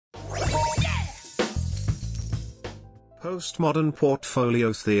Postmodern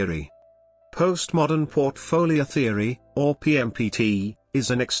portfolio theory. Postmodern portfolio theory, or PMPT, is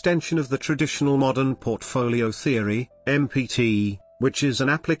an extension of the traditional modern portfolio theory, MPT, which is an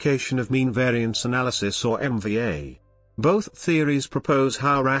application of mean variance analysis or MVA. Both theories propose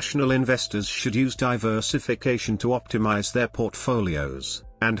how rational investors should use diversification to optimize their portfolios,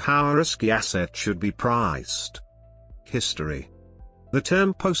 and how a risky asset should be priced. History. The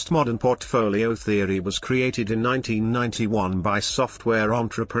term postmodern portfolio theory was created in 1991 by software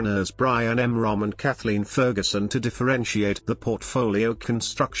entrepreneurs Brian M. Romm and Kathleen Ferguson to differentiate the portfolio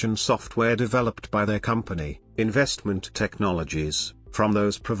construction software developed by their company, Investment Technologies, from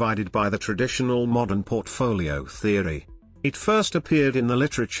those provided by the traditional modern portfolio theory. It first appeared in the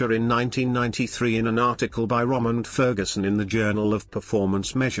literature in 1993 in an article by Romm and Ferguson in the Journal of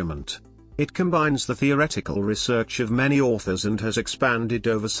Performance Measurement. It combines the theoretical research of many authors and has expanded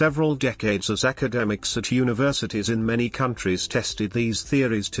over several decades as academics at universities in many countries tested these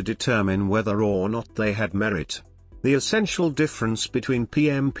theories to determine whether or not they had merit. The essential difference between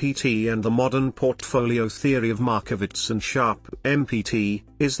PMPT and the modern portfolio theory of Markowitz and Sharpe (MPT)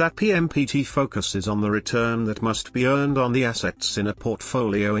 is that PMPT focuses on the return that must be earned on the assets in a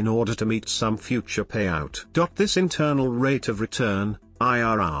portfolio in order to meet some future payout. This internal rate of return,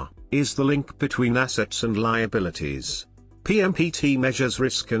 IRR, is the link between assets and liabilities. PMPT measures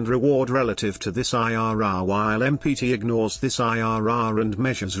risk and reward relative to this IRR, while MPT ignores this IRR and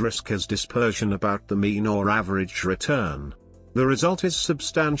measures risk as dispersion about the mean or average return. The result is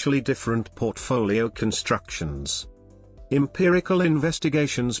substantially different portfolio constructions. Empirical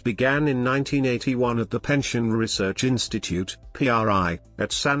investigations began in 1981 at the Pension Research Institute, PRI,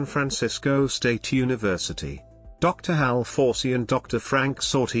 at San Francisco State University. Dr. Hal Forsey and Dr. Frank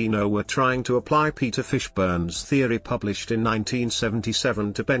Sortino were trying to apply Peter Fishburne's theory published in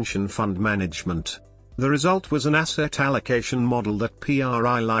 1977 to pension fund management. The result was an asset allocation model that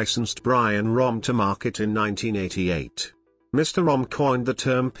PRI licensed Brian Romm to market in 1988. Mr. Romm coined the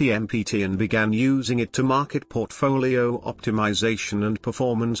term PMPT and began using it to market portfolio optimization and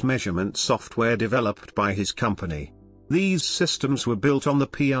performance measurement software developed by his company. These systems were built on the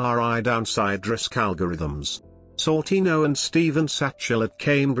PRI downside risk algorithms. Sortino and Stephen Satchell at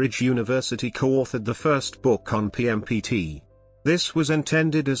Cambridge University co-authored the first book on PMPT. This was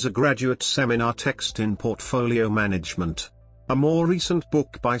intended as a graduate seminar text in portfolio management. A more recent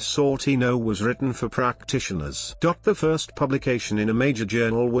book by Sortino was written for practitioners. The first publication in a major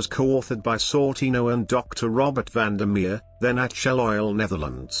journal was co-authored by Sortino and Dr. Robert van der Meer, then at Shell Oil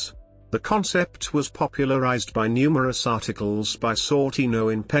Netherlands. The concept was popularized by numerous articles by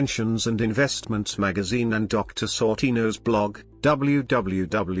Sortino in Pensions and Investments magazine and Dr. Sortino's blog, www.pmpt.me.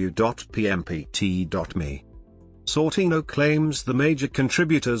 Sortino claims the major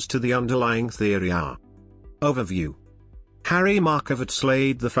contributors to the underlying theory are: Overview. Harry Markowitz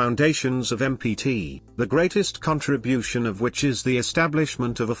laid the foundations of MPT, the greatest contribution of which is the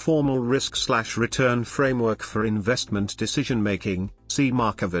establishment of a formal risk/return framework for investment decision-making, see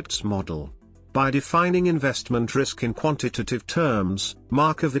Markowitz model. By defining investment risk in quantitative terms,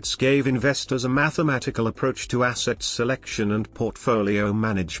 Markowitz gave investors a mathematical approach to asset selection and portfolio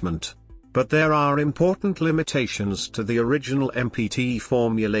management. But there are important limitations to the original MPT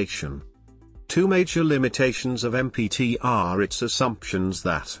formulation. Two major limitations of MPT are its assumptions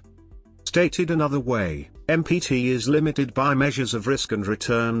that. Stated another way, MPT is limited by measures of risk and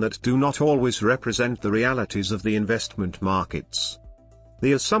return that do not always represent the realities of the investment markets.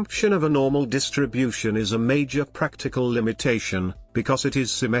 The assumption of a normal distribution is a major practical limitation, because it is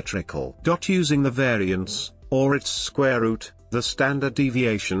symmetrical. Using the variance, or its square root, the standard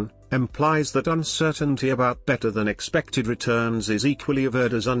deviation, implies that uncertainty about better than expected returns is equally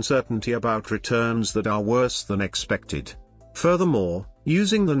averred as uncertainty about returns that are worse than expected. Furthermore,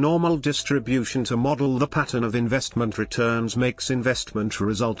 using the normal distribution to model the pattern of investment returns makes investment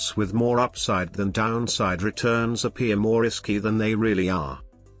results with more upside than downside returns appear more risky than they really are.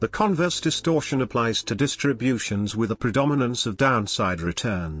 The converse distortion applies to distributions with a predominance of downside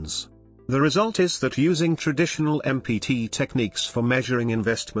returns. The result is that using traditional MPT techniques for measuring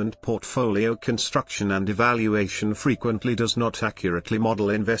investment portfolio construction and evaluation frequently does not accurately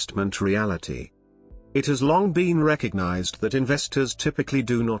model investment reality. It has long been recognized that investors typically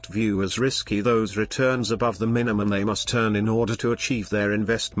do not view as risky those returns above the minimum they must earn in order to achieve their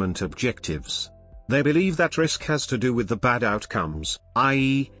investment objectives. They believe that risk has to do with the bad outcomes,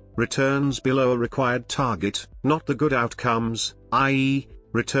 i.e., returns below a required target, not the good outcomes, i.e.,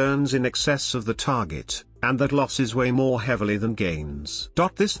 returns in excess of the target, and that losses weigh more heavily than gains.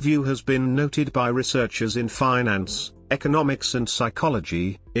 This view has been noted by researchers in finance, economics and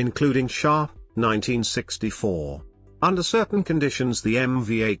psychology, including Sharpe, 1964. Under certain conditions the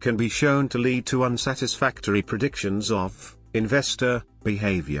MVA can be shown to lead to unsatisfactory predictions of investor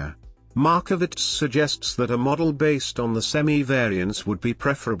behavior. Markowitz suggests that a model based on the semi-variance would be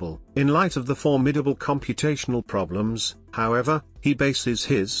preferable. In light of the formidable computational problems, however, he bases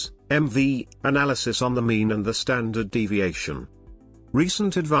his MV analysis on the mean and the standard deviation.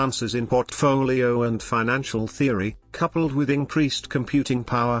 Recent advances in portfolio and financial theory, coupled with increased computing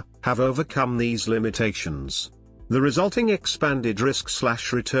power, have overcome these limitations. The resulting expanded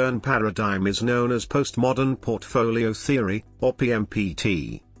risk/return paradigm is known as postmodern portfolio theory, or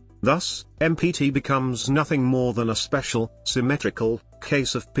PMPT. Thus, MPT becomes nothing more than a special, symmetrical,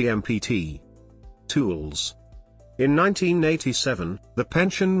 case of PMPT. Tools. In 1987, the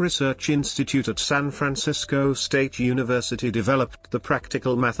Pension Research Institute at San Francisco State University developed the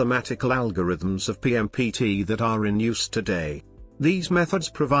practical mathematical algorithms of PMPT that are in use today. These methods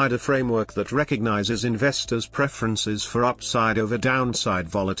provide a framework that recognizes investors' preferences for upside over downside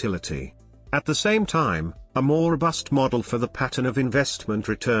volatility. At the same time, a more robust model for the pattern of investment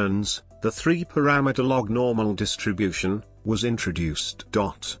returns, the three-parameter log normal distribution, was introduced.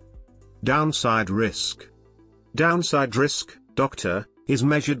 Downside risk. Downside risk, Dr., is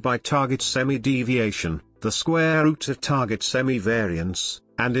measured by target semi-deviation, the square root of target semi-variance,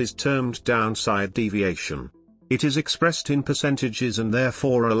 and is termed downside deviation. It is expressed in percentages and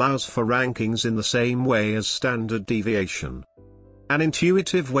therefore allows for rankings in the same way as standard deviation. An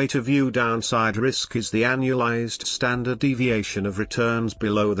intuitive way to view downside risk is the annualized standard deviation of returns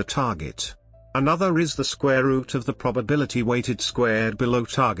below the target. Another is the square root of the probability weighted squared below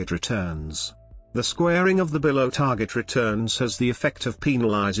target returns. The squaring of the below target returns has the effect of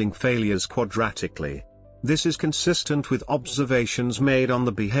penalizing failures quadratically. This is consistent with observations made on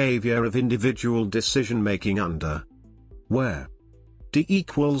the behavior of individual decision-making under where D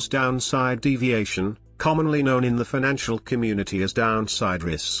equals downside deviation, commonly known in the financial community as downside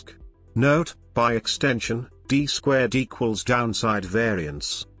risk. Note, by extension, D squared equals downside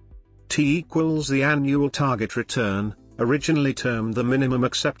variance. T equals the annual target return, originally termed the minimum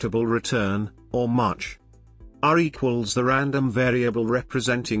acceptable return, or MACH. R equals the random variable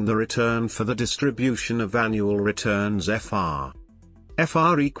representing the return for the distribution of annual returns FR.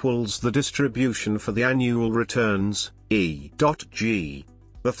 FR equals the distribution for the annual returns, E.G.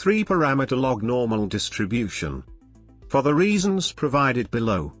 The three-parameter log normal distribution. For the reasons provided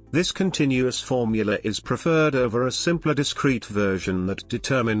below, this continuous formula is preferred over a simpler discrete version that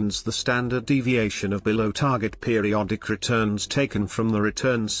determines the standard deviation of below target periodic returns taken from the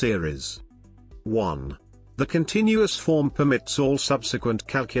return series. 1. The continuous form permits all subsequent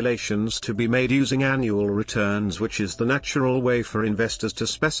calculations to be made using annual returns, which is the natural way for investors to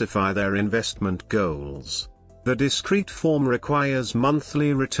specify their investment goals. The discrete form requires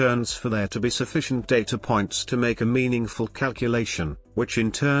monthly returns for there to be sufficient data points to make a meaningful calculation, which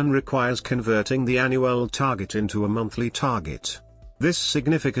in turn requires converting the annual target into a monthly target. This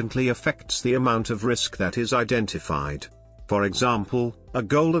significantly affects the amount of risk that is identified. For example, a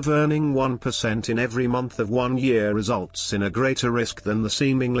goal of earning 1% in every month of 1 year results in a greater risk than the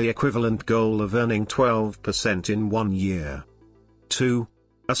seemingly equivalent goal of earning 12% in 1 year. 2.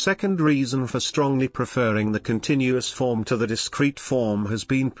 A second reason for strongly preferring the continuous form to the discrete form has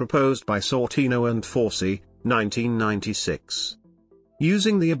been proposed by Sortino and Forsey, 1996.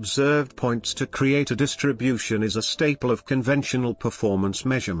 Using the observed points to create a distribution is a staple of conventional performance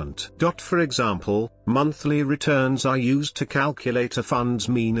measurement. For example, monthly returns are used to calculate a fund's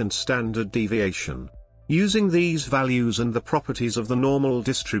mean and standard deviation. Using these values and the properties of the normal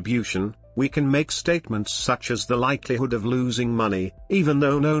distribution, we can make statements such as the likelihood of losing money, even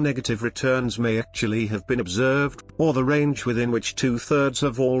though no negative returns may actually have been observed, or the range within which 2/3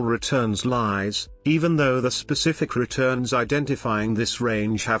 of all returns lies, even though the specific returns identifying this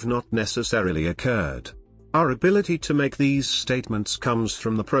range have not necessarily occurred. Our ability to make these statements comes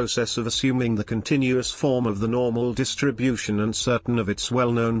from the process of assuming the continuous form of the normal distribution and certain of its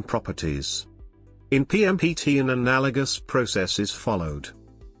well-known properties. In PMPT, an analogous process is followed.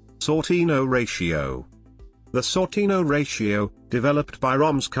 Sortino ratio. The Sortino ratio, developed by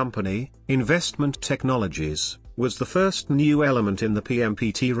Rom's company, Investment Technologies, was the first new element in the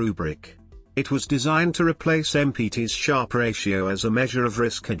PMPT rubric. It was designed to replace MPT's Sharpe ratio as a measure of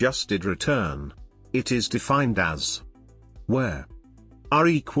risk-adjusted return. It is defined as where R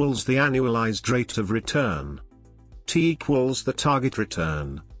equals the annualized rate of return, T equals the target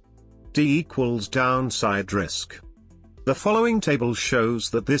return, D equals downside risk. The following table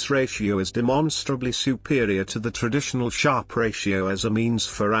shows that this ratio is demonstrably superior to the traditional Sharpe ratio as a means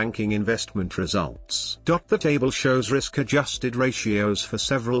for ranking investment results. The table shows risk-adjusted ratios for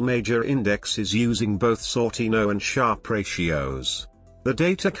several major indexes using both Sortino and Sharpe ratios. The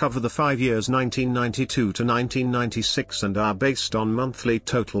data cover the 5 years 1992 to 1996 and are based on monthly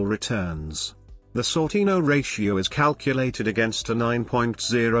total returns. The Sortino ratio is calculated against a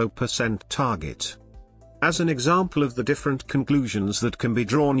 9.0% target. As an example of the different conclusions that can be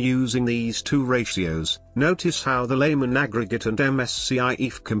drawn using these two ratios, notice how the Lehman aggregate and MSCI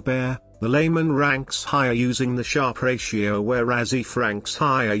EAFE compare. The Lehman ranks higher using the Sharpe ratio whereas EAFE ranks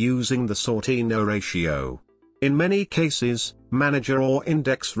higher using the Sortino ratio. In many cases, manager or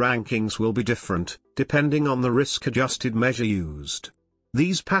index rankings will be different, depending on the risk-adjusted measure used.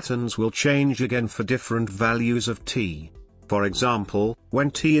 These patterns will change again for different values of T. For example,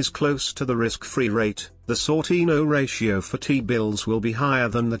 when T is close to the risk-free rate, the Sortino ratio for T-bills will be higher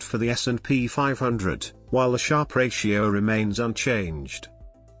than that for the S&P 500, while the Sharpe ratio remains unchanged.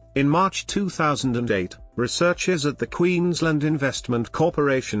 In March 2008, researchers at the Queensland Investment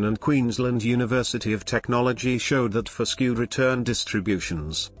Corporation and Queensland University of Technology showed that for skewed return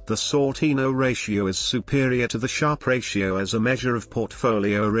distributions, the Sortino ratio is superior to the Sharpe ratio as a measure of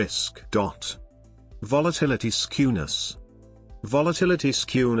portfolio risk. Volatility skewness. Volatility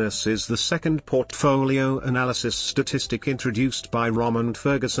skewness is the second portfolio analysis statistic introduced by Romand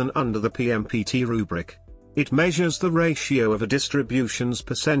Ferguson under the PMPT rubric. It measures the ratio of a distribution's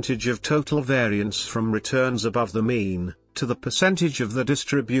percentage of total variance from returns above the mean, to the percentage of the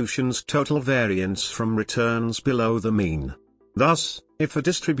distribution's total variance from returns below the mean. Thus, if a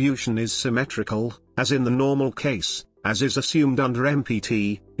distribution is symmetrical, as in the normal case, as is assumed under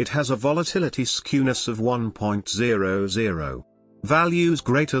MPT, it has a volatility skewness of 1.00. Values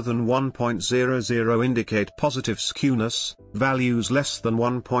greater than 1.00 indicate positive skewness, values less than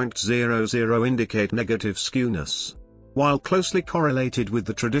 1.00 indicate negative skewness. While closely correlated with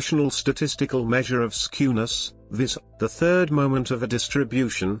the traditional statistical measure of skewness, viz., the third moment of a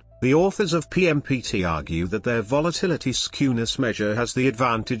distribution, the authors of PMPT argue that their volatility skewness measure has the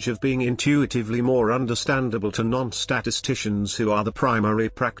advantage of being intuitively more understandable to non-statisticians who are the primary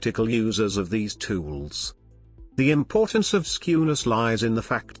practical users of these tools. The importance of skewness lies in the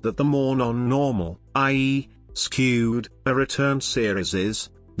fact that the more non-normal, i.e., skewed, a return series is,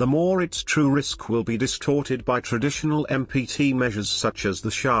 the more its true risk will be distorted by traditional MPT measures such as the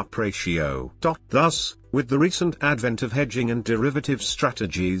Sharpe ratio. Thus, with the recent advent of hedging and derivative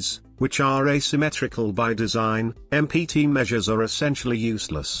strategies, which are asymmetrical by design, MPT measures are essentially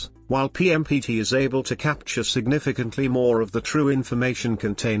useless, while PMPT is able to capture significantly more of the true information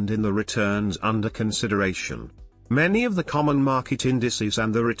contained in the returns under consideration. Many of the common market indices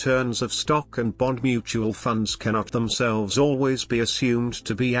and the returns of stock and bond mutual funds cannot themselves always be assumed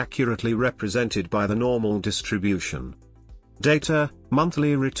to be accurately represented by the normal distribution. Data,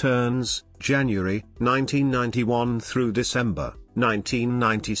 monthly returns, January 1991 through December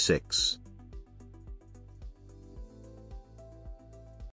 1996.